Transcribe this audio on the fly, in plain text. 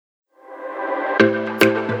Hi,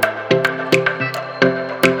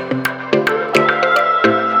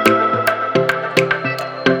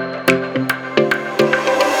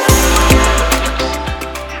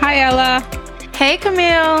 Ella. Hey,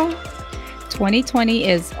 Camille. 2020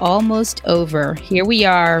 is almost over. Here we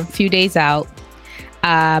are, a few days out.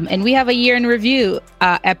 And we have a year in review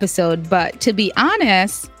episode. But to be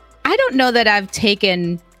honest, I don't know that I've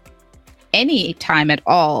taken any time at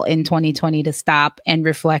all in 2020 to stop and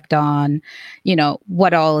reflect on,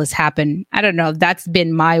 what all has happened. I don't know. That's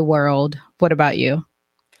been my world. What about you?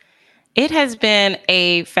 It has been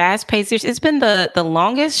a fast-paced year. It's been the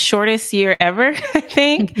longest, shortest year ever, I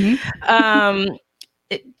think. Mm-hmm.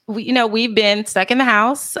 We've been stuck in the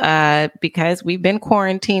house because we've been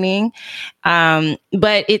quarantining.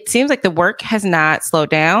 But it seems like the work has not slowed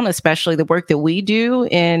down, especially the work that we do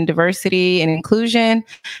in diversity and inclusion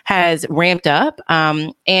has ramped up.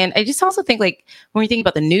 And I just also think, like, when we think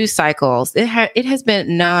about the news cycles, it has been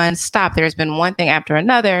nonstop. There's been one thing after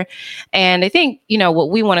another. And I think, what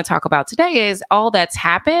we want to talk about today is all that's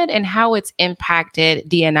happened and how it's impacted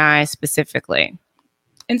D&I specifically.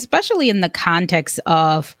 And especially in the context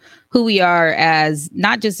of who we are as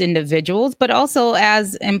not just individuals, but also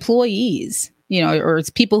as employees, or as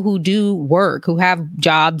people who do work, who have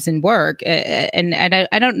jobs and work. And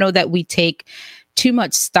I don't know that we take too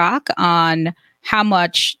much stock on how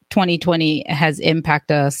much 2020 has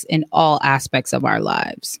impacted us in all aspects of our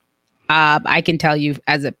lives. I can tell you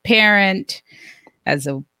as a parent, as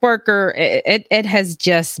a worker, it has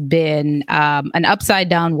just been an upside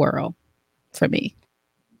down world for me.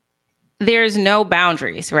 There's no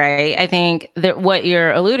boundaries, right? I think that what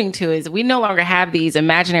you're alluding to is we no longer have these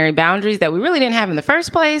imaginary boundaries that we really didn't have in the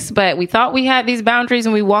first place, but we thought we had these boundaries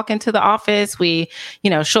when we walk into the office, we,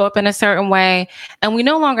 show up in a certain way, and we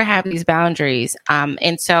no longer have these boundaries.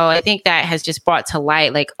 And so I think that has just brought to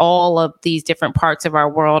light, like, all of these different parts of our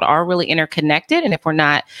world are really interconnected. And if we're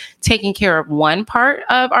not taking care of one part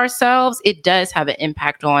of ourselves, it does have an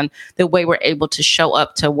impact on the way we're able to show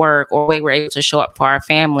up to work or the way we're able to show up for our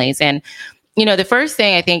families. And the first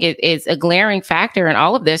thing I think is a glaring factor in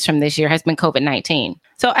all of this from this year has been COVID-19.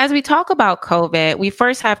 So as we talk about COVID, we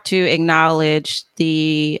first have to acknowledge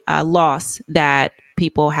the loss that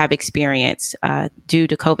people have experienced due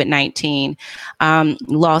to COVID-19,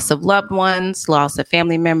 loss of loved ones, loss of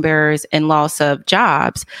family members, and loss of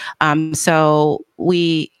jobs. So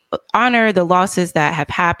we honor the losses that have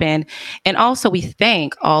happened. And also we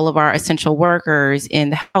thank all of our essential workers in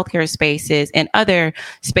the healthcare spaces and other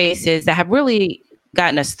spaces that have really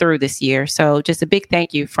gotten us through this year. So just a big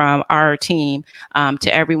thank you from our team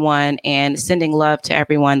to everyone, and sending love to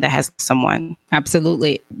everyone that has someone.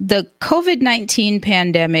 Absolutely. The COVID-19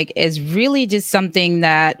 pandemic is really just something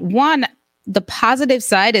that, one, the positive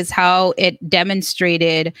side is how it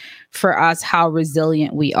demonstrated for us how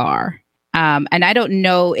resilient we are. And I don't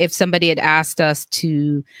know if somebody had asked us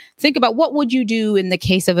to think about what would you do in the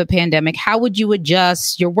case of a pandemic? How would you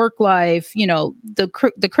adjust your work life?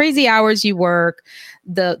 The crazy hours you work,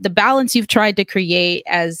 the balance you've tried to create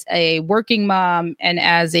as a working mom and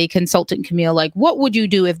as a consultant, Camille. Like, what would you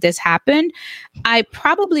do if this happened? I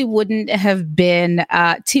probably wouldn't have been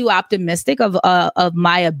too optimistic of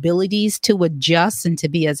my abilities to adjust and to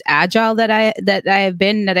be as agile that I have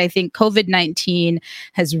been. That I think COVID-19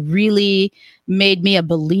 has really made me a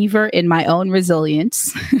believer in my own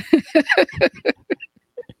resilience.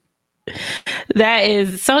 That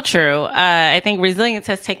is so true. I think resilience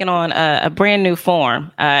has taken on a brand new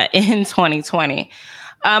form in 2020.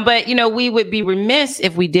 But, we would be remiss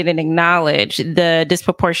if we didn't acknowledge the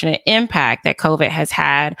disproportionate impact that COVID has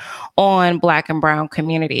had on Black and Brown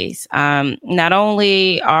communities. Not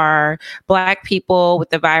only are Black people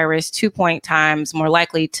with the virus 2 times more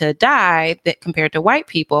likely to die compared to white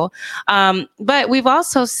people, but we've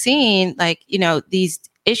also seen, these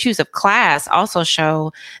issues of class also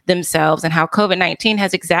show themselves, and how COVID-19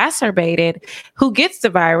 has exacerbated who gets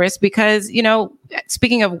the virus because,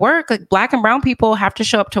 speaking of work, like, Black and Brown people have to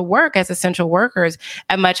show up to work as essential workers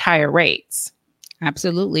at much higher rates.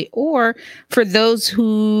 Absolutely. Or for those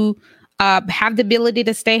who have the ability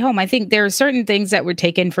to stay home. I think there are certain things that were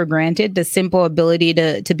taken for granted, the simple ability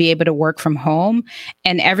to be able to work from home.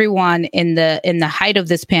 And everyone in the height of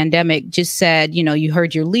this pandemic just said, you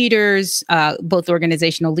heard your leaders, both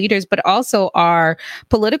organizational leaders, but also our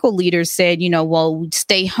political leaders said, well,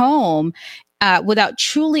 stay home. Without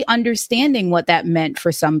truly understanding what that meant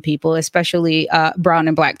for some people, especially brown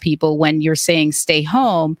and Black people. When you're saying stay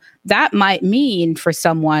home, that might mean for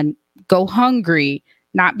someone, go hungry,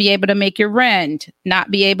 not be able to make your rent,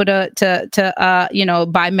 not be able to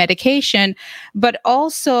buy medication, but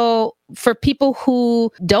also for people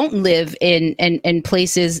who don't live in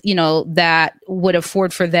places, that would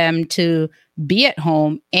afford for them to be at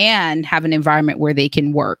home and have an environment where they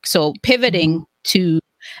can work. So pivoting to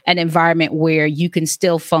an environment where you can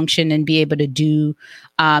still function and be able to do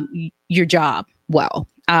your job well.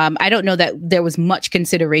 I don't know that there was much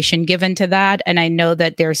consideration given to that. And I know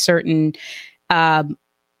that there are certain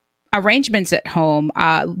arrangements at home.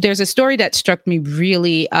 There's a story that struck me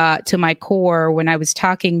really to my core when I was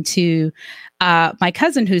talking to my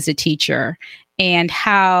cousin who's a teacher, and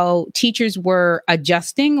how teachers were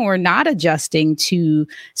adjusting or not adjusting to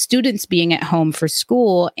students being at home for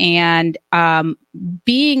school and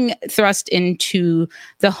being thrust into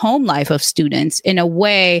the home life of students in a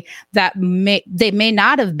way that they may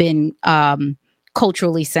not have been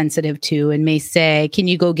culturally sensitive to, and may say, can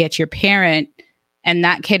you go get your parent? And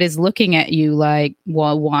that kid is looking at you like,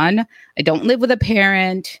 well, one, I don't live with a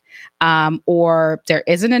parent, or there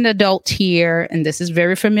isn't an adult here, and this is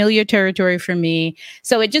very familiar territory for me.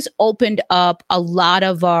 So it just opened up a lot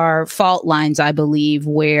of our fault lines, I believe,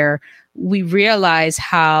 where we realized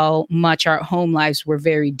how much our home lives were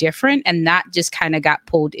very different, and that just kind of got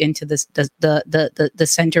pulled into the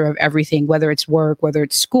center of everything, whether it's work, whether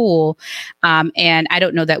it's school, and I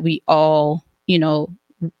don't know that we all,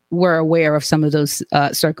 were aware of some of those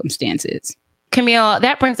circumstances. Camille,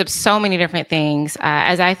 that brings up so many different things.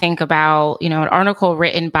 As I think about, an article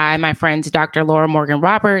written by my friends, Dr. Laura Morgan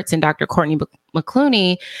Roberts and Dr. Courtney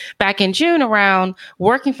McClooney back in June around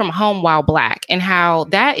working from home while Black, and how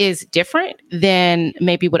that is different than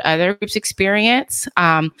maybe what other groups experience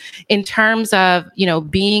in terms of,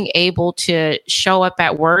 being able to show up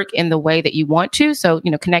at work in the way that you want to. So,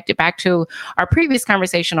 connect it back to our previous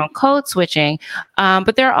conversation on code switching.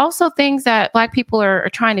 But there are also things that Black people are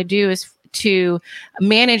trying to do is to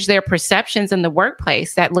manage their perceptions in the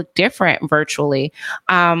workplace that look different virtually.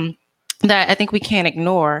 That I think we can't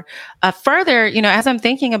ignore. Further, as I'm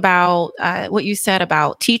thinking about what you said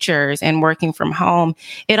about teachers and working from home,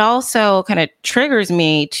 it also kind of triggers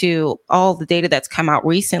me to all the data that's come out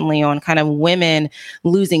recently on kind of women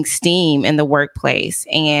losing steam in the workplace,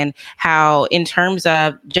 and how in terms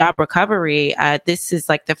of job recovery, this is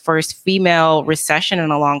like the first female recession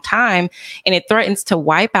in a long time, and it threatens to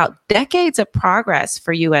wipe out decades of progress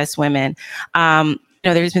for U.S. women.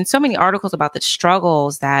 There's been so many articles about the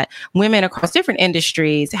struggles that women across different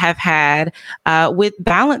industries have had with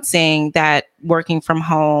balancing that working from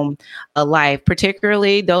home life,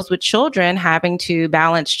 particularly those with children having to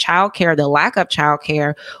balance childcare, the lack of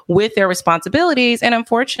childcare, with their responsibilities. And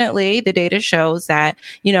unfortunately, the data shows that,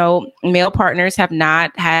 male partners have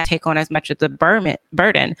not had to take on as much of the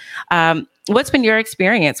burden. What's been your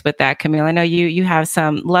experience with that, Camille? I know you have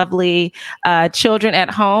some lovely children at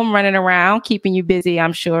home running around, keeping you busy,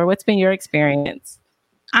 I'm sure. What's been your experience?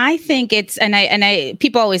 I think it's, and I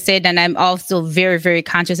people always say it, and I'm also very, very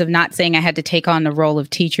conscious of not saying I had to take on the role of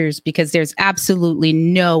teachers, because there's absolutely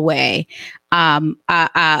no way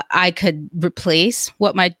I could replace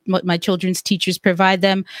what my children's teachers provide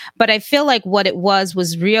them. But I feel like what it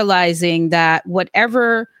was realizing that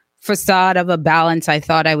whatever facade of a balance I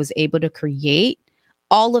thought I was able to create,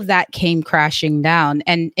 all of that came crashing down,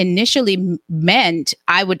 and initially meant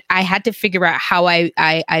I had to figure out how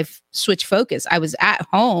I switch focus. I was at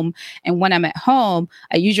home, and when I'm at home,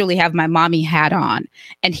 I usually have my mommy hat on,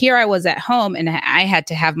 and here I was at home, and I had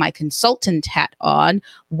to have my consultant hat on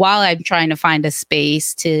while I'm trying to find a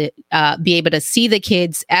space to be able to see the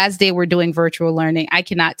kids as they were doing virtual learning. I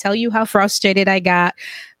cannot tell you how frustrated I got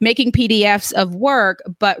making PDFs of work,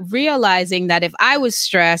 but realizing that if I was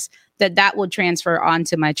stressed, that would transfer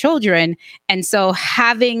onto my children. And so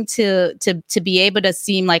having to be able to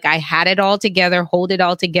seem like I had it all together, hold it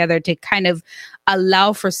all together, to kind of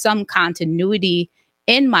allow for some continuity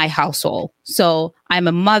in my household. So I'm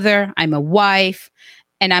a mother, I'm a wife,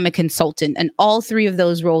 and I'm a consultant. And all three of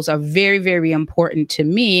those roles are very, very important to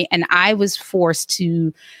me. And I was forced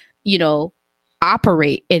to,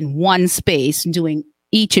 operate in one space doing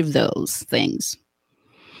each of those things.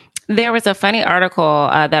 There was a funny article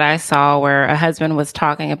that I saw where a husband was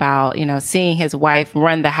talking about, seeing his wife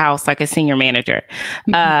run the house like a senior manager,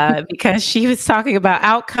 because she was talking about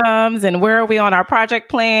outcomes and where are we on our project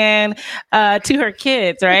plan to her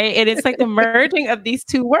kids, right? And it's like the merging of these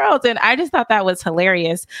two worlds. And I just thought that was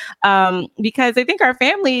hilarious because I think our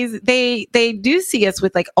families, they do see us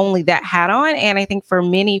with like only that hat on. And I think for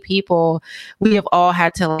many people, we have all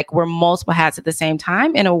had to wear multiple hats at the same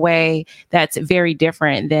time in a way that's very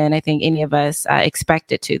different than I think any of us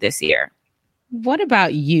expected to this year. What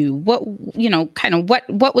about you? What, kind of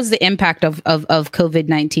what was the impact of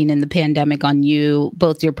COVID-19 and the pandemic on you,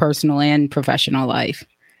 both your personal and professional life?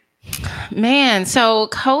 Man, so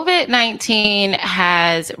COVID-19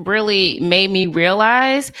 has really made me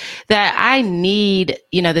realize that I need,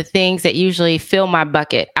 the things that usually fill my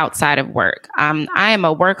bucket outside of work. I am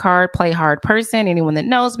a work hard, play hard person. Anyone that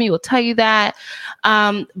knows me will tell you that.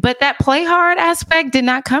 But that play hard aspect did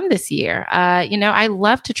not come this year. I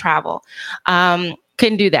love to travel.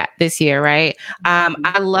 Couldn't do that this year, right?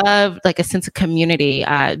 I love like a sense of community,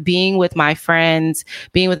 being with my friends,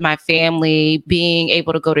 being with my family, being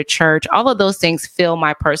able to go to church. All of those things fill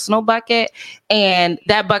my personal bucket, and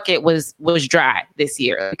that bucket was dry this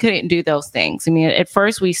year. I couldn't do those things. I mean, at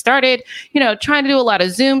first we started, trying to do a lot of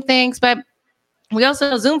Zoom things, but we also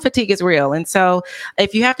know Zoom fatigue is real. And so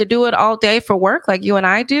if you have to do it all day for work, like you and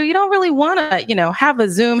I do, you don't really want to, have a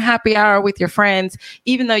Zoom happy hour with your friends,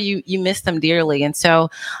 even though you miss them dearly. And so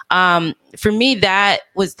for me, that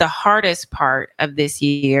was the hardest part of this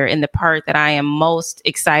year, and the part that I am most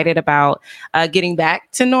excited about getting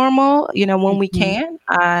back to normal, when we can.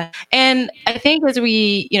 And I think as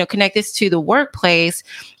we, connect this to the workplace,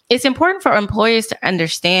 it's important for employers to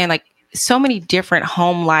understand, like, so many different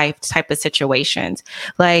home life type of situations.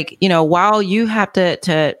 Like, while you have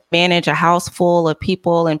to manage a house full of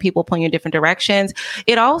people and people pulling you in different directions,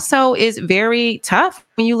 it also is very tough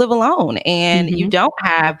when you live alone and you don't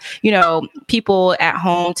have, people at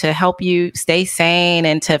home to help you stay sane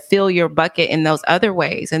and to fill your bucket in those other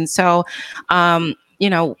ways. And so,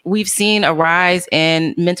 we've seen a rise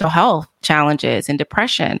in mental health challenges and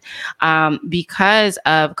depression because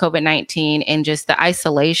of COVID-19 and just the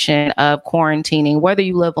isolation of quarantining. Whether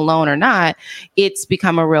you live alone or not, it's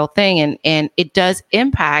become a real thing. And it does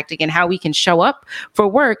impact, again, how we can show up for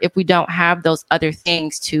work if we don't have those other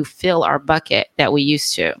things to fill our bucket that we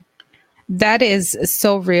used to. That is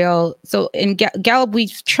so real. So in Gallup,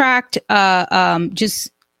 we've tracked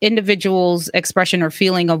just individuals' expression or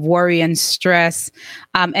feeling of worry and stress.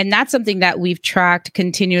 And that's something that we've tracked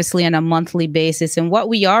continuously on a monthly basis. And what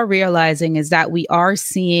we are realizing is that we are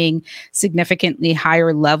seeing significantly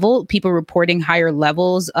higher people reporting higher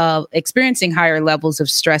levels of experiencing higher levels of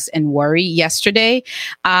stress and worry yesterday.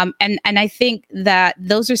 And I think that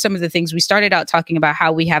those are some of the things we started out talking about,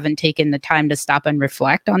 how we haven't taken the time to stop and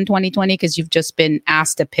reflect on 2020 because you've just been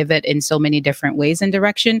asked to pivot in so many different ways and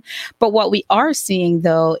direction. But what we are seeing,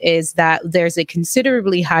 though, is that there's a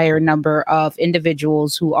considerably higher number of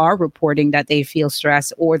individuals who are reporting that they feel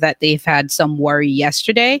stress or that they've had some worry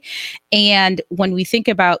yesterday. And when we think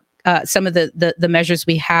about some of the measures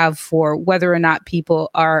we have for whether or not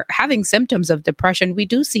people are having symptoms of depression, we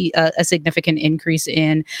do see a significant increase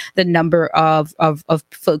in the number of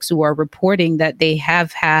folks who are reporting that they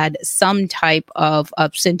have had some type of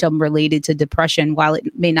symptom related to depression. While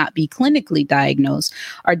it may not be clinically diagnosed,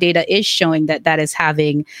 our data is showing that is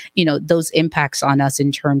having, those impacts on us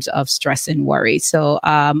in terms of stress and worry. So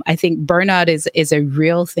I think burnout is a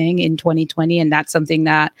real thing in 2020, and that's something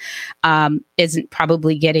that isn't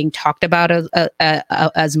probably getting talked about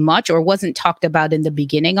as much, or wasn't talked about in the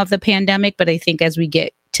beginning of the pandemic. But I think as we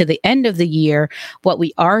get to the end of the year, what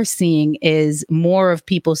we are seeing is more of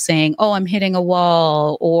people saying, "Oh, I'm hitting a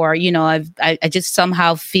wall," or, I just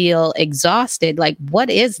somehow feel exhausted. Like, what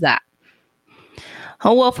is that?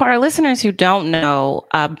 Oh, well, for our listeners who don't know,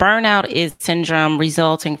 burnout is syndrome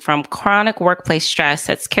resulting from chronic workplace stress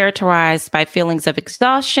that's characterized by feelings of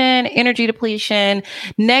exhaustion, energy depletion,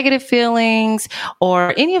 negative feelings,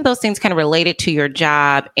 or any of those things kind of related to your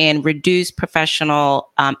job, and reduced professional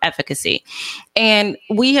efficacy. And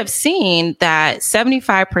we have seen that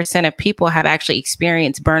 75% of people have actually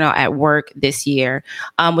experienced burnout at work this year,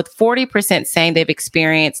 with 40% saying they've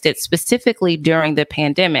experienced it specifically during the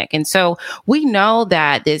pandemic. And so we know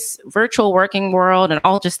that this virtual working world and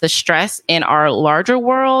all just the stress in our larger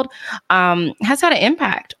world has had an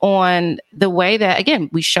impact on the way that, again,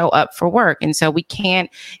 we show up for work. And so we can't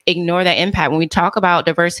ignore that impact. When we talk about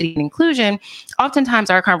diversity and inclusion, oftentimes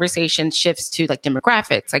our conversation shifts to like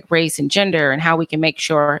demographics, like race and gender, and how we can make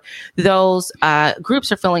sure those groups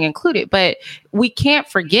are feeling included. But we can't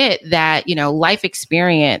forget that, life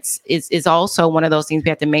experience is also one of those things we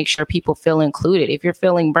have to make sure people feel included. If you're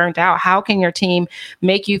feeling burnt out, how can your team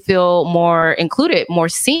make you feel more included, more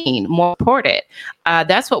seen, more supported?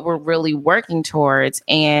 That's what we're really working towards.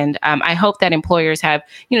 And I hope that employers have,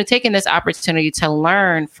 taken this opportunity to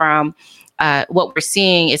learn from what we're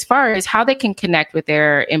seeing as far as how they can connect with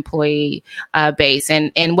their employee base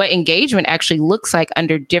and what engagement actually looks like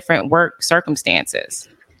under different work circumstances.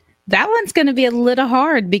 That one's going to be a little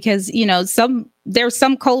hard because, there's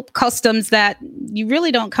some customs that, you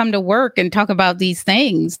really don't come to work and talk about these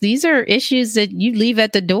things. These are issues that you leave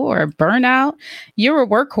at the door. Burnout, you're a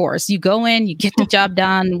workhorse. You go in, you get the job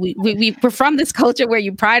done. We're from this culture where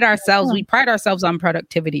we pride ourselves on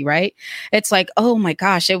productivity, right? It's like, oh my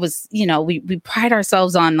gosh, it was, we pride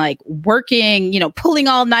ourselves on like working, pulling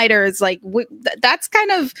all-nighters. Like that's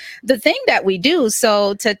kind of the thing that we do.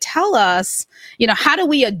 So to tell us, how do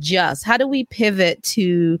we adjust? How do we pivot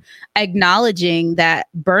to acknowledging that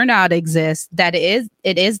burnout exists, that it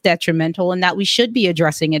is detrimental, and that we should be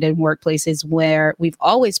addressing it in workplaces where we've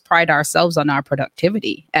always prided ourselves on our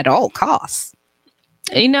productivity at all costs?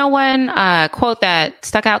 One quote that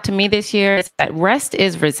stuck out to me this year is that rest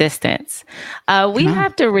is resistance. We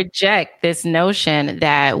have to reject this notion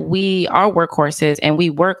that we are workhorses and we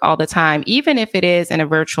work all the time, even if it is in a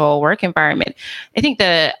virtual work environment. I think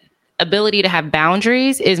the ability to have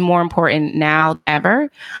boundaries is more important now than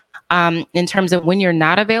ever. In terms of when you're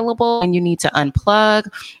not available and you need to unplug,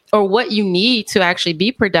 or what you need to actually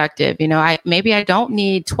be productive. Maybe I don't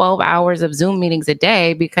need 12 hours of Zoom meetings a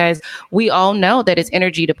day, because we all know that it's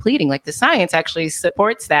energy depleting. Like the science actually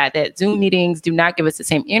supports that Zoom meetings do not give us the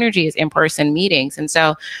same energy as in-person meetings. And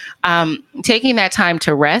so taking that time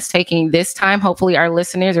to rest, taking this time, hopefully our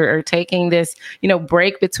listeners are taking this,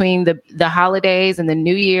 break between the holidays and the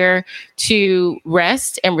new year to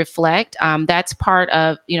rest and reflect. That's part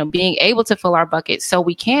of, being able to fill our bucket so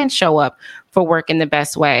we can show up for work in the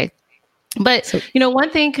best way. But, one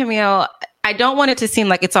thing, Camille, I don't want it to seem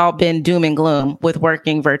like it's all been doom and gloom with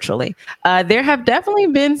working virtually. There have definitely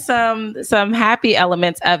been some happy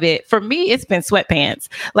elements of it. For me, it's been sweatpants.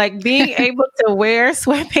 Like being able to wear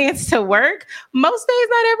sweatpants to work most days,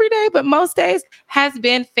 not every day, but most days, has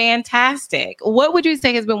been fantastic. What would you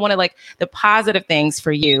say has been one of like the positive things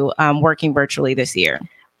for you working virtually this year?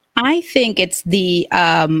 I think it's the,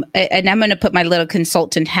 and I'm going to put my little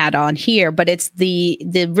consultant hat on here, but it's the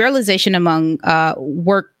realization among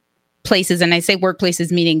workplaces, and I say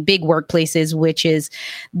workplaces meaning big workplaces, which is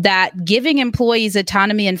that giving employees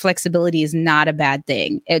autonomy and flexibility is not a bad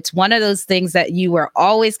thing. It's one of those things that you were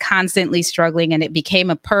always constantly struggling, and it became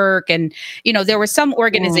a perk. And, there were some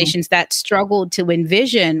organizations that struggled to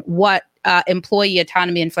envision what employee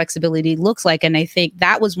autonomy and flexibility looks like. And I think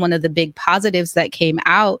that was one of the big positives that came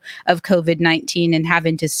out of COVID-19 and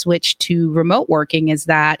having to switch to remote working, is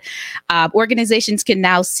that organizations can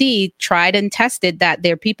now see, tried and tested, that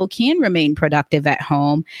their people can remain productive at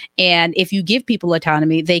home. And if you give people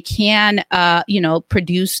autonomy, they can,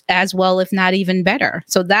 produce as well, if not even better.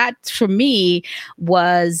 So that for me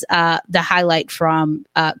was the highlight from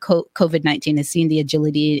COVID-19, is seeing the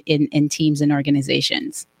agility in teams and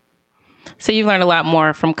organizations. So you've learned a lot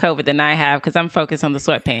more from COVID than I have, because I'm focused on the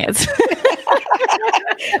sweatpants.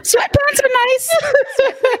 Sweatpants are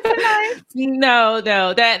nice. No,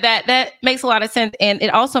 that makes a lot of sense. And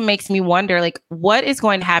it also makes me wonder, like, what is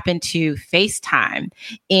going to happen to FaceTime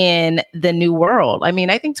in the new world? I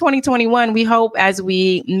mean, I think 2021, we hope as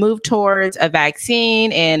we move towards a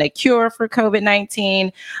vaccine and a cure for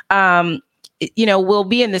COVID-19, we'll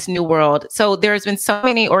be in this new world. So there's been so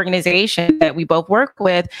many organizations that we both work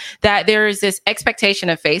with that there is this expectation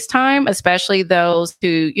of FaceTime, especially those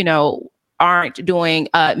who, aren't doing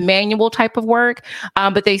manual type of work,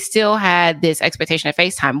 but they still had this expectation of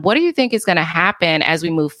FaceTime. What do you think is going to happen as we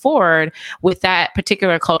move forward with that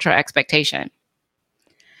particular cultural expectation?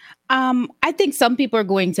 I think some people are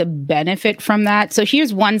going to benefit from that. So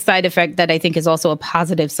here's one side effect that I think is also a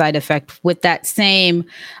positive side effect with that same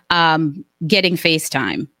getting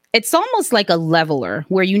FaceTime. It's almost like a leveler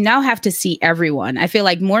where you now have to see everyone. I feel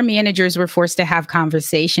like more managers were forced to have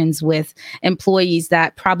conversations with employees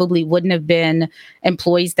that probably wouldn't have been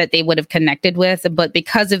employees that they would have connected with. But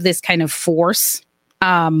because of this kind of force,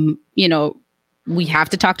 we have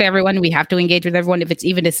to talk to everyone. We have to engage with everyone, if it's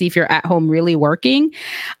even to see if you're at home really working,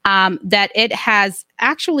 that it has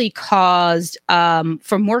actually caused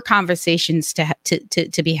for more conversations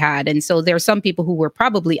to be had. And so there are some people who were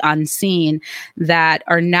probably unseen that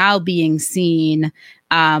are now being seen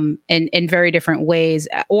in very different ways,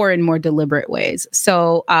 or in more deliberate ways.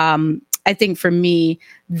 So I think for me,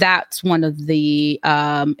 that's one of the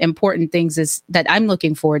important things is that I'm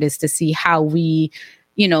looking forward, is to see how we,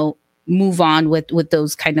 move on with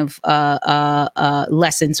those kind of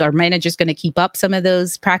lessons. Are managers going to keep up some of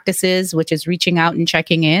those practices, which is reaching out and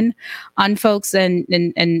checking in on folks and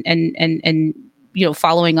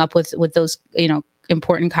following up with those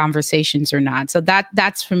important conversations or not? So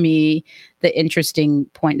that's for me the interesting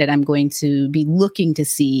point that I'm going to be looking to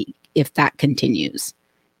see if that continues.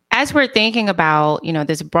 as we're thinking about,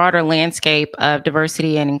 this broader landscape of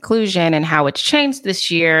diversity and inclusion and how it's changed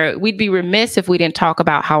this year, we'd be remiss if we didn't talk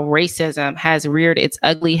about how racism has reared its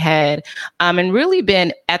ugly head, and really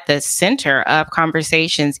been at the center of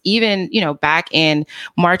conversations, even, back in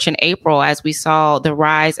March and April, as we saw the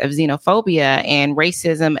rise of xenophobia and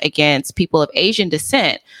racism against people of Asian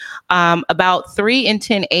descent. About 3 in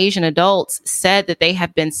 10 Asian adults said that they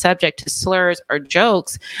have been subject to slurs or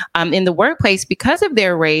jokes in the workplace because of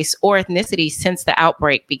their race or ethnicity since the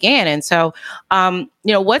outbreak began. And so,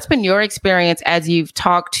 what's been your experience as you've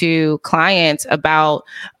talked to clients about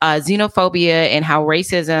xenophobia and how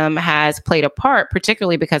racism has played a part,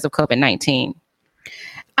 particularly because of COVID-19?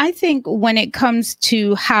 I think when it comes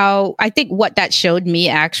to what that showed me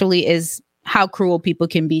actually is how cruel people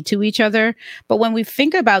can be to each other. But when we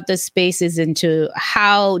think about the spaces into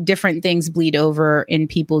how different things bleed over in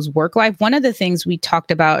people's work life, one of the things we talked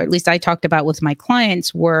about, or at least I talked about with my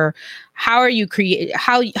clients, were how you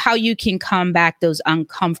can combat those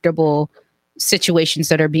uncomfortable situations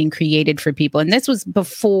that are being created for people. And this was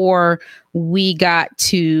before we got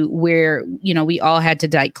to where, we all had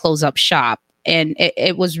to close up shop. And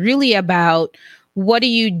it was really about, what do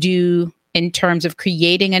you do in terms of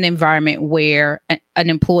creating an environment where an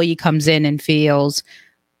employee comes in and feels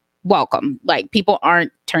welcome? Like, people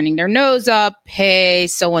aren't turning their nose up. Hey,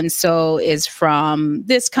 so-and-so is from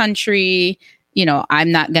this country.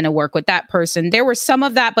 I'm not going to work with that person. There was some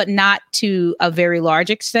of that, but not to a very large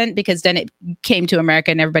extent, because then it came to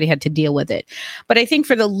America and everybody had to deal with it. But I think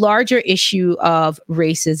for the larger issue of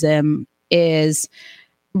racism is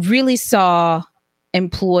really saw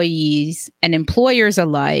employees and employers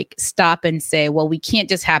alike stop and say, well, we can't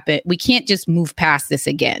just move past this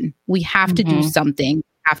again. We have to do something,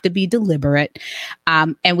 have to be deliberate.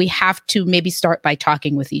 And we have to maybe start by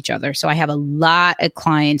talking with each other. So I have a lot of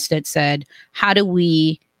clients that said, how do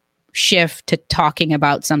we shift to talking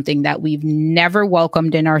about something that we've never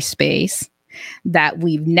welcomed in our space, that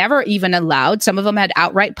we've never even allowed? Some of them had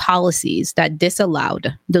outright policies that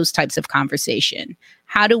disallowed those types of conversation.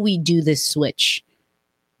 How do we do this switch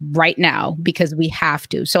right now? Because we have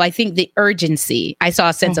to. So I think the urgency, I saw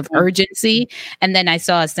a sense of urgency, and then I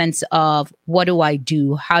saw a sense of, what do I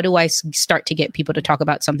do? How do I start to get people to talk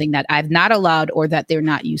about something that I've not allowed or that they're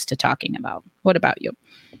not used to talking about? What about you?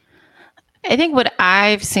 I think what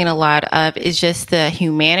I've seen a lot of is just the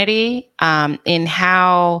humanity in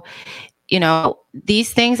how,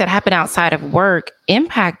 these things that happen outside of work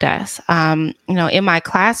impact us. In my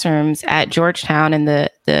classrooms at Georgetown and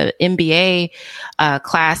the MBA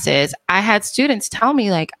classes, I had students tell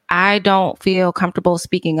me, like, I don't feel comfortable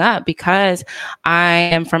speaking up because I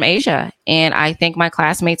am from Asia and I think my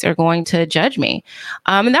classmates are going to judge me.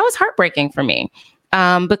 And that was heartbreaking for me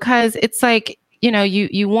because it's like,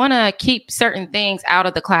 you want to keep certain things out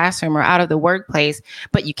of the classroom or out of the workplace,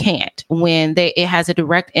 but you can't when it has a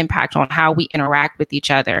direct impact on how we interact with each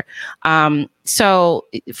other. So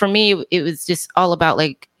for me, it was just all about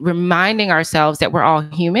reminding ourselves that we're all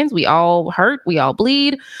humans. We all hurt, we all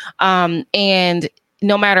bleed. And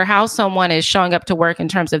no matter how someone is showing up to work in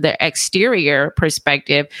terms of their exterior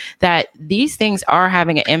perspective, that these things are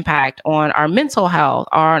having an impact on our mental health,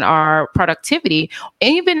 on our productivity,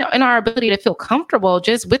 and even in our ability to feel comfortable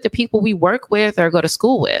just with the people we work with or go to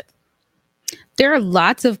school with. There are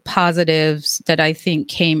lots of positives that I think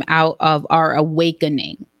came out of our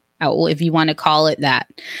awakening, if you want to call it that,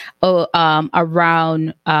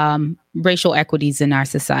 around racial equities in our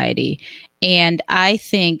society. And I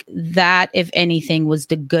think that, if anything, was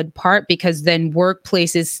the good part, because then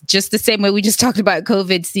workplaces, just the same way we just talked about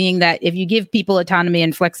COVID, seeing that if you give people autonomy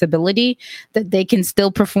and flexibility, that they can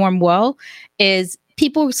still perform well, is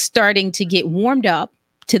people starting to get warmed up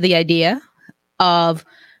to the idea of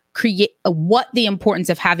what the importance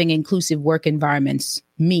of having inclusive work environments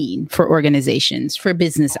mean for organizations, for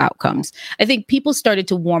business outcomes. I think people started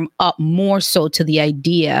to warm up more so to the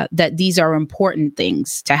idea that these are important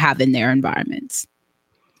things to have in their environments.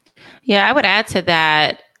 Yeah, I would add to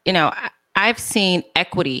that, I've seen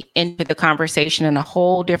equity into the conversation in a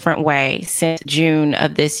whole different way since June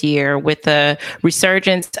of this year, with the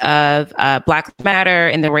resurgence of Black Lives Matter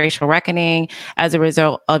and the racial reckoning as a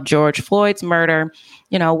result of George Floyd's murder.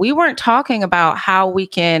 We weren't talking about how we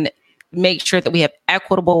can make sure that we have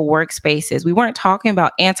equitable workspaces. We weren't talking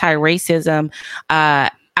about anti-racism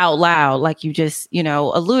out loud, like you just,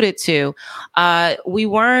 alluded to. We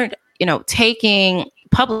weren't, taking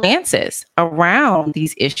public stances around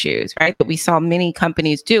these issues, right? That we saw many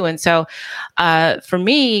companies do. And so for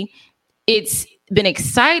me, it's been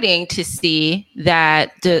exciting to see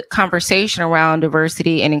that the conversation around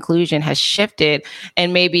diversity and inclusion has shifted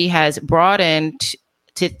and maybe has broadened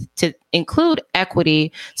to include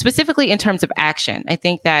equity specifically in terms of action. I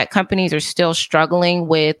think that companies are still struggling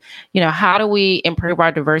with, how do we improve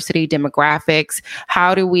our diversity demographics?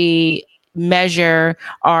 How do we measure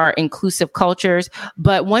our inclusive cultures?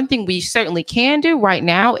 But one thing we certainly can do right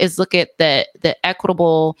now is look at the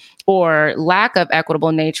equitable or lack of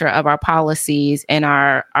equitable nature of our policies and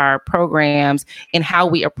our programs, and how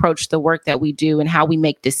we approach the work that we do and how we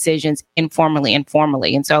make decisions informally and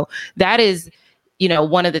formally. And so that is,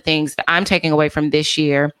 one of the things that I'm taking away from this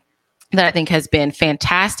year that I think has been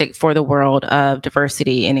fantastic for the world of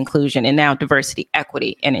diversity and inclusion, and now diversity,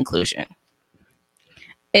 equity, and inclusion.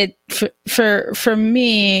 For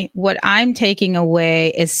me, what I'm taking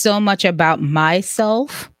away is so much about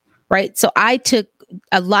myself, right? So I took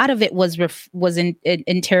a lot of it was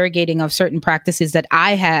interrogating of certain practices that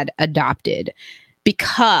I had adopted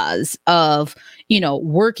because of,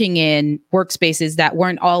 working in workspaces that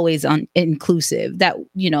weren't always inclusive, that,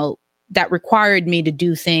 that required me to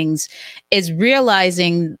do things, is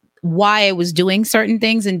realizing why I was doing certain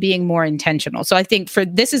things and being more intentional. So I think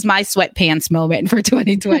this is my sweatpants moment for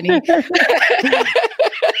 2020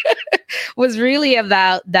 was really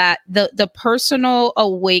about that, the personal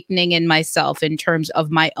awakening in myself in terms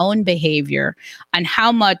of my own behavior and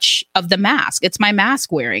how much of the mask. It's my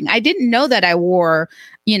mask wearing. I didn't know that I wore,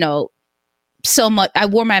 so much. I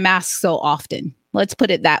wore my mask so often. Let's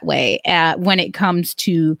put it that way. When it comes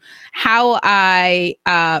to how I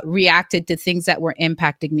reacted to things that were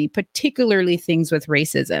impacting me, particularly things with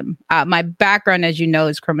racism. My background, as you know,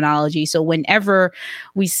 is criminology. So whenever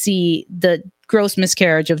we see the gross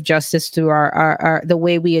miscarriage of justice through our the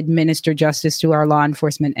way we administer justice to our law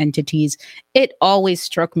enforcement entities, it always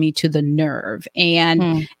struck me to the nerve.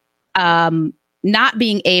 And not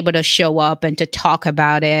being able to show up and to talk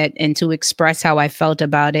about it and to express how I felt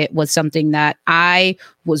about it was something that I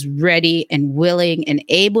was ready and willing and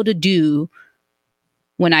able to do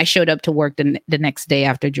when I showed up to work the next day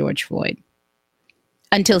after George Floyd,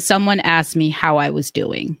 until someone asked me how I was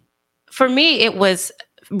doing. For me, it was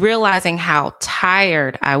realizing how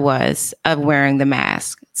tired I was of wearing the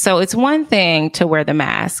mask. So it's one thing to wear the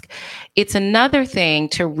mask. It's another thing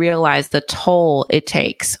to realize the toll it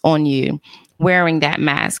takes on you wearing that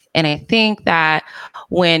mask. And I think that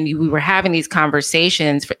when we were having these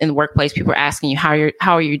conversations in the workplace, people were asking you,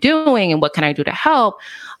 how are you doing? And what can I do to help?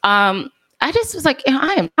 I just was like,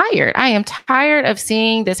 I am tired. I am tired of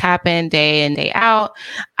seeing this happen day in, day out.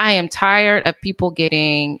 I am tired of people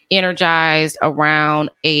getting energized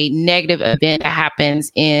around a negative event that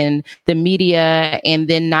happens in the media and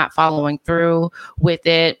then not following through with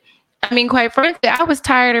it. I mean, quite frankly, I was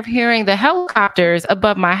tired of hearing the helicopters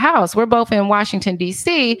above my house. We're both in Washington,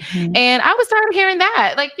 D.C. And I was tired of hearing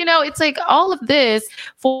that. Like, it's like all of this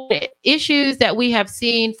for issues that we have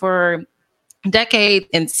seen for decades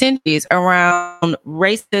and centuries around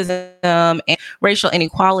racism and racial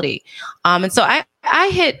inequality. And so I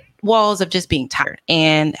hit walls of just being tired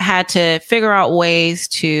and had to figure out ways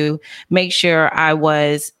to make sure I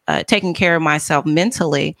was taking care of myself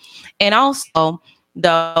mentally. And also,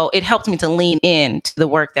 though, it helped me to lean into the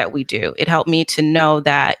work that we do. It helped me to know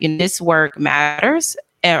that this work matters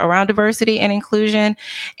around diversity and inclusion.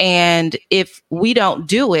 And if we don't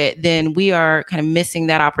do it, then we are kind of missing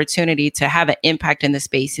that opportunity to have an impact in the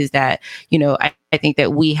spaces that, I think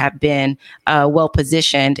that we have been well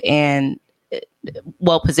positioned to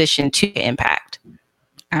impact.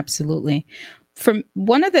 Absolutely. From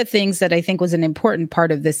one of the things that I think was an important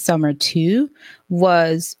part of this summer too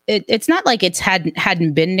was it's not like it's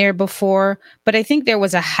hadn't been there before, but I think there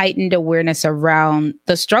was a heightened awareness around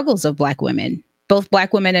the struggles of Black women, both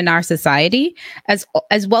Black women in our society as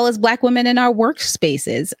well as Black women in our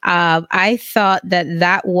workspaces. I thought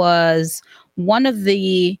that was one of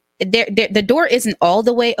the door isn't all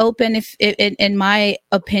the way open, if in my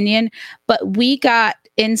opinion, but we got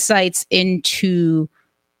insights into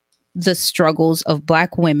the struggles of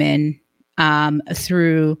Black women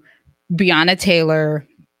through Breonna Taylor,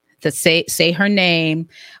 the say her name,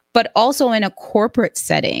 but also in a corporate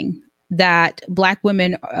setting that Black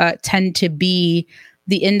women tend to be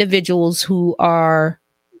the individuals who are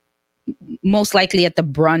most likely at the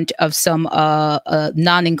brunt of some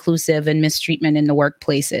non-inclusive and mistreatment in the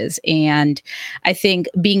workplaces. And I think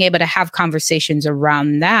being able to have conversations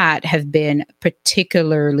around that have been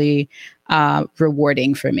particularly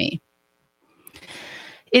rewarding for me.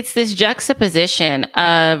 It's this juxtaposition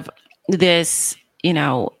of this,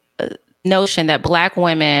 notion that Black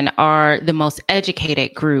women are the most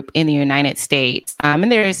educated group in the United States.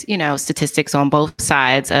 And there's, statistics on both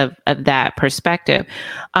sides of that perspective.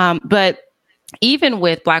 But even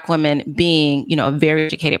with Black women being, a very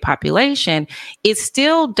educated population, it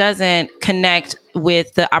still doesn't connect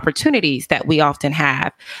with the opportunities that we often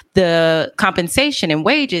have, the compensation and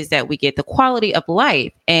wages that we get, the quality of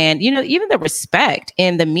life, and, even the respect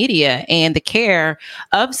in the media and the care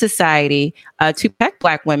of society to protect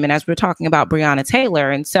Black women, as we're talking about Breonna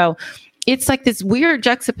Taylor. And so it's like this weird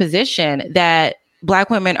juxtaposition that Black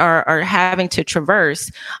women are having to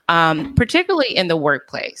traverse, particularly in the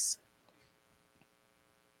workplace.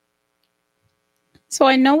 So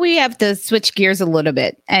I know we have to switch gears a little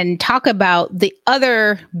bit and talk about the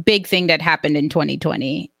other big thing that happened in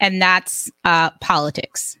 2020, and that's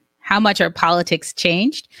politics. How much our politics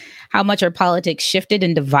changed? How much our politics shifted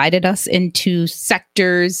and divided us into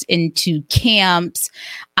sectors, into camps?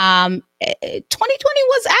 2020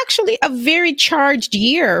 was actually a very charged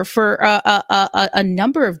year for a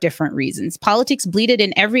number of different reasons. Politics bleeded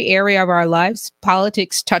in every area of our lives.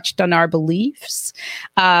 Politics touched on our beliefs.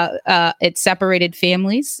 It separated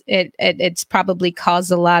families. It's probably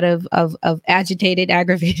caused a lot of agitated,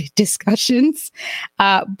 aggravated discussions.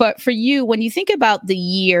 But for you, when you think about the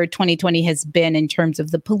year 2020 has been in terms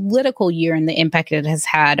of the political year and the impact it has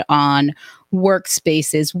had on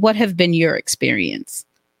workspaces, what have been your experience?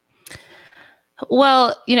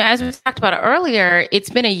 Well, as we talked about earlier, it's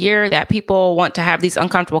been a year that people want to have these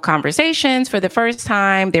uncomfortable conversations for the first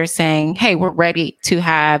time. They're saying, hey, we're ready to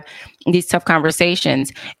have these tough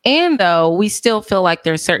conversations. And though we still feel like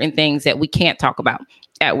there's certain things that we can't talk about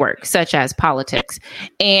at work, such as politics.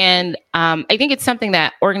 And I think it's something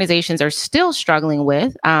that organizations are still struggling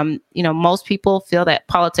with. Most people feel that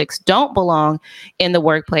politics don't belong in the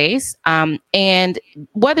workplace. And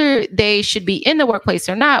whether they should be in the workplace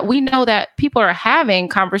or not, we know that people are having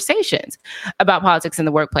conversations about politics in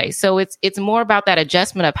the workplace. So it's more about that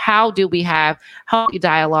adjustment of how do we have healthy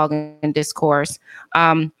dialogue and discourse.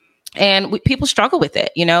 And people struggle with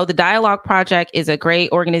it. The Dialogue Project is a great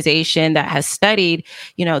organization that has studied,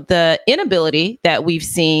 the inability that we've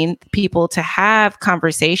seen people to have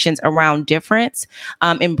conversations around difference,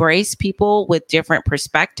 embrace people with different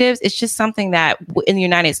perspectives. It's just something that in the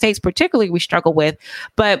United States, particularly, we struggle with.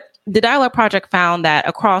 But the Dialogue Project found that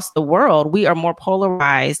across the world, we are more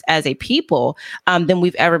polarized as a people than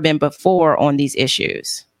we've ever been before on these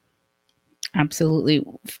issues. Absolutely.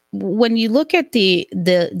 When you look at the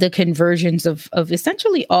conversions of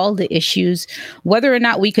essentially all the issues, whether or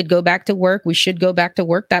not we could go back to work, we should go back to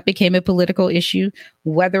work, that became a political issue.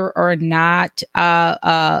 Whether or not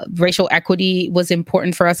racial equity was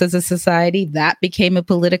important for us as a society, that became a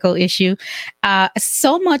political issue.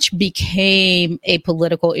 So much became a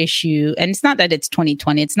political issue. And it's not that it's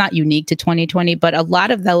 2020, it's not unique to 2020, but a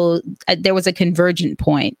lot of those, there was a convergent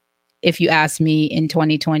point, if you ask me, in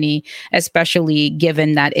 2020, especially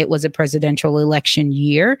given that it was a presidential election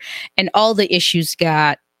year and all the issues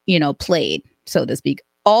got, played, so to speak.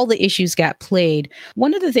 All the issues got played.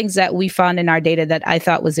 One of the things that we found in our data that I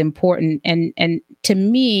thought was important and to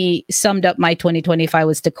me summed up my 2020, if I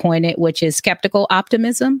was to coin it, which is skeptical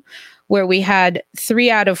optimism, where we had 3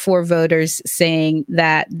 out of 4 voters saying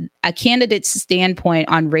that a candidate's standpoint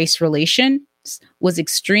on race relations was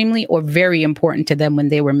extremely or very important to them when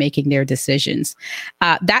they were making their decisions.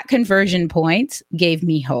 That conversion point gave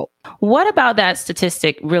me hope. What about that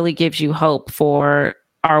statistic really gives you hope for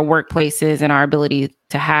our workplaces and our ability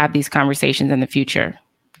to have these conversations in the future?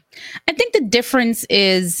 I think the difference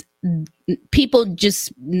is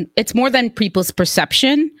it's more than people's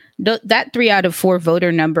perception. That 3 out of 4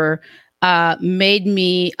 voter number made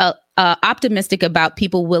me optimistic about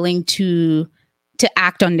people willing to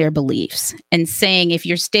act on their beliefs and saying, if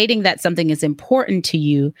you're stating that something is important to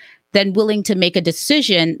you, then willing to make a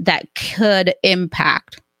decision that could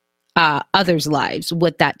impact others' lives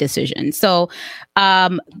with that decision. So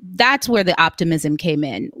that's where the optimism came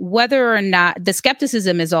in. Whether or not the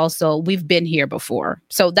skepticism is also, we've been here before.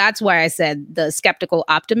 So that's why I said the skeptical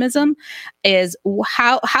optimism is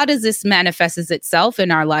how does this manifest itself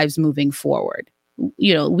in our lives moving forward?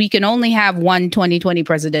 We can only have one 2020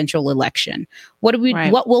 presidential election. What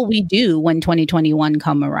will we do when 2021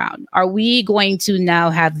 come around? Are we going to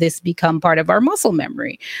now have this become part of our muscle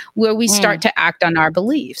memory where we start to act on our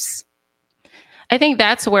beliefs? I think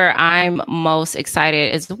that's where I'm most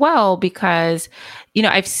excited as well, because,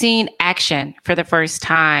 I've seen action for the first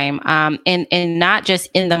time, and not just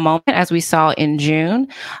in the moment, as we saw in June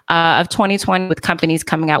of 2020 with companies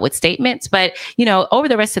coming out with statements, but, over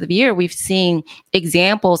the rest of the year, we've seen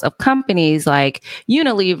examples of companies like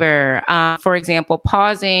Unilever, for example,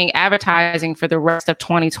 pausing advertising for the rest of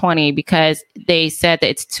 2020 because they said that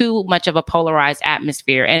it's too much of a polarized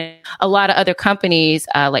atmosphere. And a lot of other companies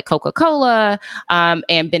like Coca-Cola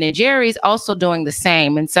and Ben & Jerry's also doing the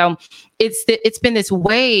same. And so it's been this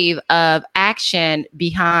wave of action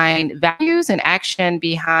behind values and action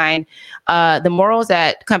behind the morals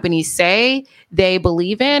that companies say they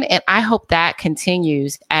believe in. And I hope that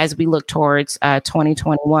continues as we look towards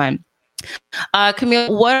 2021.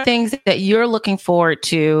 Camille, what are things that you're looking forward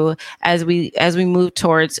to as we move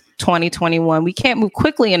towards 2021? We can't move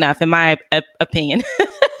quickly enough, in my opinion.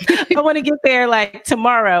 I want to get there like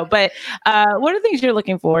tomorrow. But what are things you're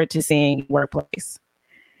looking forward to seeing in the workplace?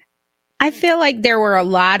 I feel like there were a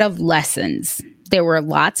lot of lessons. There were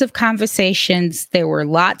lots of conversations. There were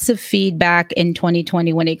lots of feedback in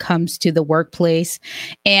 2020 when it comes to the workplace.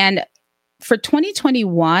 And for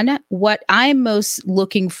 2021, what I'm most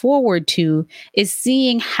looking forward to is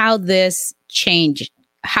seeing how this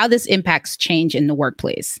impacts change in the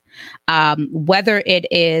workplace, whether it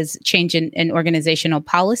is change in organizational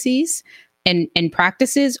policies and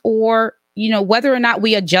practices, or, whether or not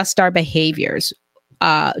we adjust our behaviors.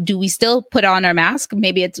 Do we still put on our mask?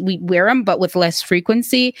 Maybe we wear them, but with less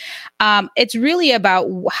frequency. It's really about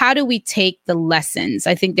how do we take the lessons.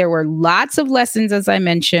 I think there were lots of lessons, as I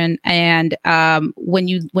mentioned, and when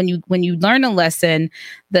you learn a lesson,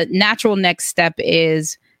 the natural next step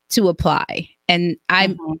is to apply. And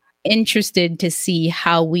I'm interested to see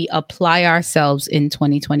how we apply ourselves in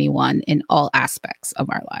 2021 in all aspects of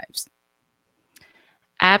our lives.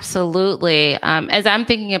 Absolutely. As I'm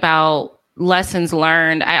thinking about lessons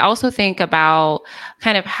learned, I also think about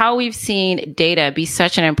kind of how we've seen data be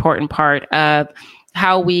such an important part of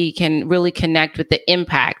how we can really connect with the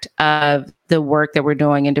impact of the work that we're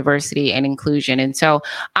doing in diversity and inclusion. And so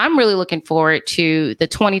I'm really looking forward to the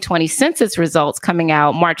 2020 census results coming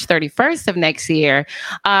out March 31st of next year,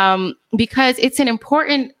 because it's an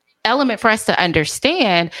important element for us to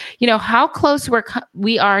understand, how close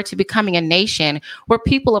we are to becoming a nation where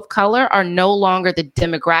people of color are no longer the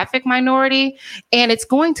demographic minority. And it's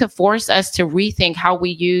going to force us to rethink how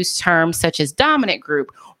we use terms such as dominant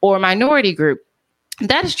group or minority group.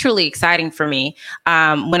 That is truly exciting for me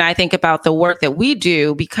when I think about the work that we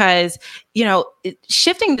do, because,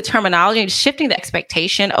 shifting the terminology and shifting the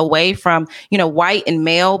expectation away from, white and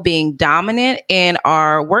male being dominant in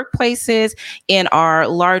our workplaces, in our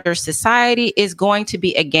larger society, is going to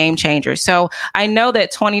be a game changer. So I know that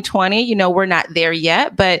 2020, we're not there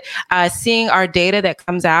yet, but seeing our data that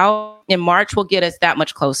comes out in March will get us that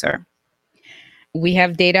much closer. We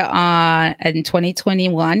have data in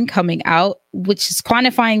 2021 coming out, which is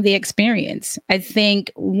quantifying the experience. I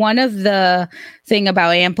think one of the thing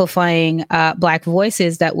about amplifying Black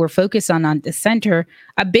voices that we're focused on the center,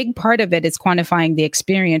 a big part of it is quantifying the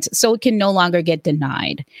experience so it can no longer get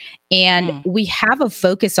denied. And we have a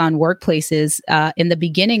focus on workplaces in the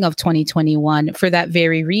beginning of 2021 for that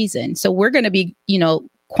very reason. So we're going to be,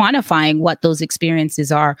 quantifying what those experiences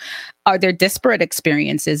are. Are there disparate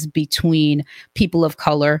experiences between people of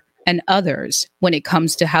color and others when it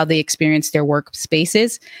comes to how they experience their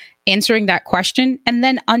workspaces? Answering that question, and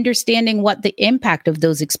then understanding what the impact of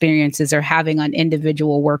those experiences are having on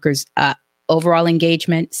individual workers' overall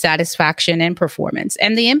engagement, satisfaction, and performance,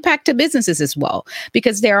 and the impact to businesses as well,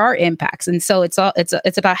 because there are impacts. And so it's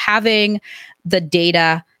about having the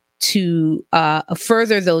data to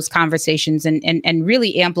further those conversations and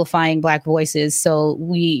really amplifying Black voices so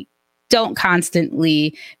we don't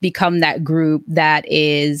constantly become that group that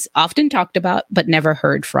is often talked about but never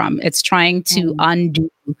heard from. It's trying to undo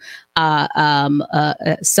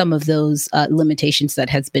some of those limitations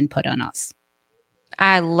that has been put on us.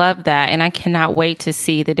 I love that. And I cannot wait to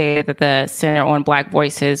see the data that the Center on Black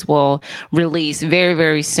Voices will release very,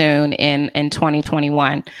 very soon in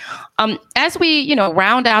 2021. As we,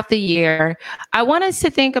 round out the year, I want us to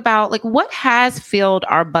think about what has filled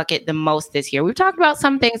our bucket the most this year. We've talked about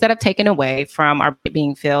some things that have taken away from our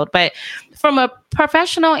being filled, but from a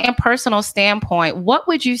professional and personal standpoint, what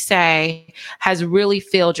would you say has really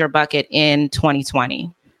filled your bucket in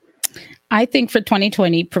 2020? I think for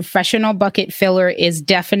 2020, professional bucket filler is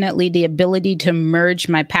definitely the ability to merge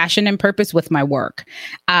my passion and purpose with my work.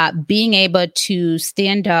 Being able to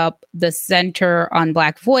stand up the Center on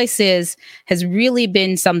Black Voices has really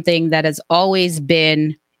been something that has always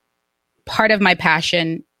been part of my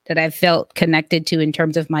passion that I've felt connected to in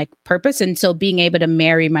terms of my purpose. And so being able to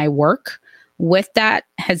marry my work with that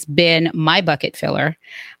has been my bucket filler.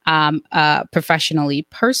 Professionally,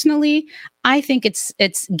 personally, I think it's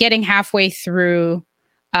getting halfway through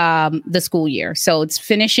the school year. So it's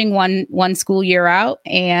finishing one school year out,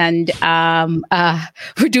 and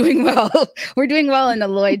we're doing well. We're doing well in the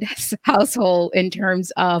Lloyd household in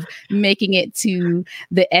terms of making it to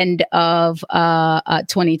the end of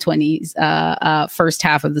 2020's first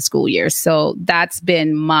half of the school year. So that's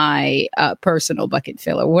been my personal bucket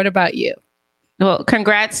filler. What about you? Well,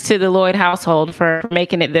 congrats to the Lloyd household for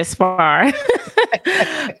making it this far.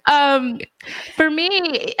 For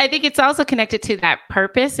me, I think it's also connected to that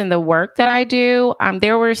purpose and the work that I do.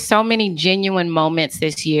 There were so many genuine moments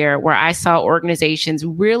this year where I saw organizations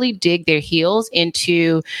really dig their heels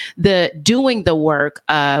into doing the work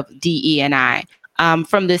of DE&I.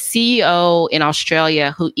 From the CEO in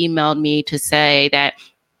Australia who emailed me to say that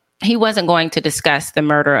he wasn't going to discuss the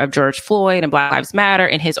murder of George Floyd and Black Lives Matter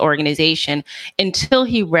in his organization until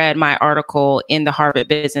he read my article in the Harvard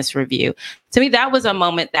Business Review. To me, that was a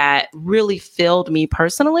moment that really filled me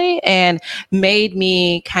personally and made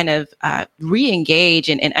me kind of re-engage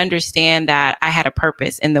and understand that I had a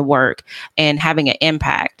purpose in the work and having an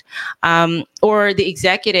impact. Or the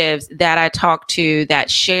executives that I talked to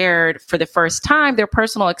that shared for the first time their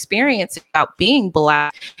personal experience about being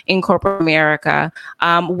Black in corporate America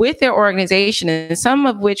with their organization, and some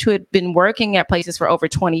of which who had been working at places for over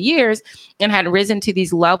 20 years and had risen to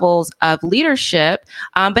these levels of leadership,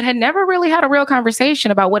 but had never really had a real conversation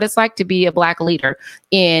about what it's like to be a Black leader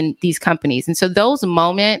in these companies. And so those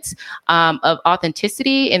moments of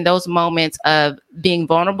authenticity and those moments of being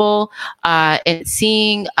vulnerable and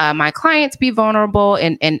seeing my clients be vulnerable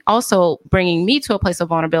and also bringing me to a place of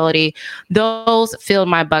vulnerability, those filled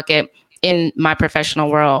my bucket in my professional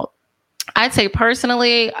world. I'd say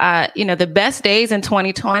personally, the best days in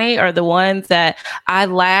 2020 are the ones that I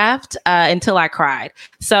laughed until I cried.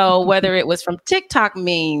 So whether it was from TikTok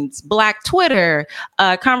memes, Black Twitter,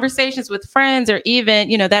 conversations with friends, or even,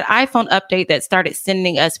 that iPhone update that started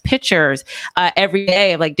sending us pictures every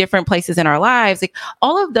day of like different places in our lives, like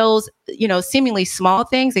all of those, seemingly small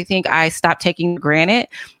things, I think I stopped taking for granted.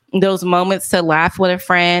 Those moments to laugh with a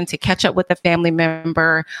friend, to catch up with a family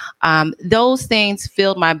member, those things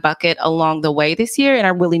filled my bucket along the way this year. And I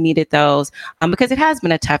really needed those because it has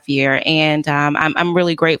been a tough year. And I'm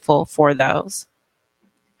really grateful for those.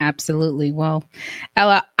 Absolutely. Well,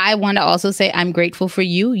 Ella, I want to also say I'm grateful for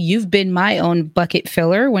you. You've been my own bucket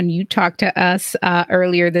filler when you talked to us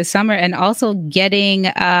earlier this summer, and also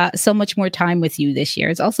getting so much more time with you this year.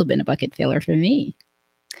 It's also been a bucket filler for me.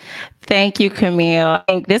 Thank you, Camille. I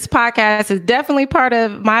think this podcast is definitely part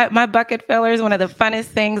of my bucket fillers, one of the funnest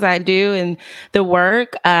things I do in the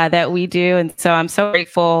work that we do. And so I'm so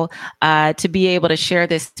grateful to be able to share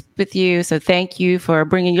this with you. So thank you for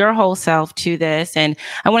bringing your whole self to this. And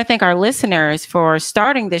I want to thank our listeners for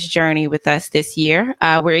starting this journey with us this year.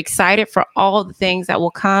 We're excited for all the things that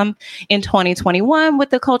will come in 2021 with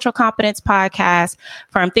the Cultural Competence Podcast,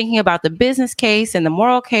 from thinking about the business case and the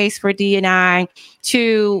moral case for D&I,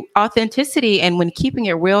 to authenticity and when keeping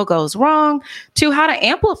it real goes wrong, to how to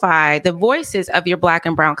amplify the voices of your Black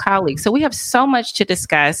and Brown colleagues. So we have so much to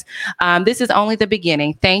discuss. This is only the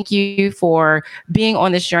beginning. Thank you for being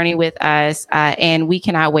on this journey with us, and we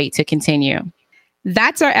cannot wait to continue.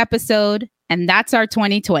 That's our episode, and that's our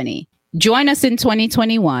 2020. Join us in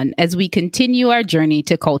 2021 as we continue our journey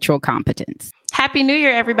to cultural competence. Happy New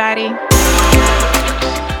Year, everybody.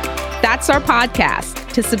 That's our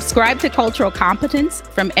podcast. To subscribe to Cultural Competence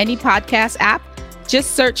from any podcast app,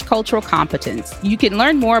 just search Cultural Competence. You can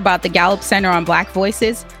learn more about the Gallup Center on Black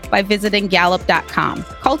Voices by visiting gallup.com.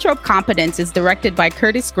 Cultural Competence is directed by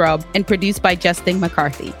Curtis Grubb and produced by Justin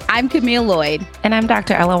McCarthy. I'm Camille Lloyd. And I'm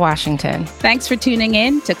Dr. Ella Washington. Thanks for tuning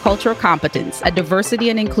in to Cultural Competence, a diversity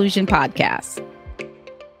and inclusion podcast.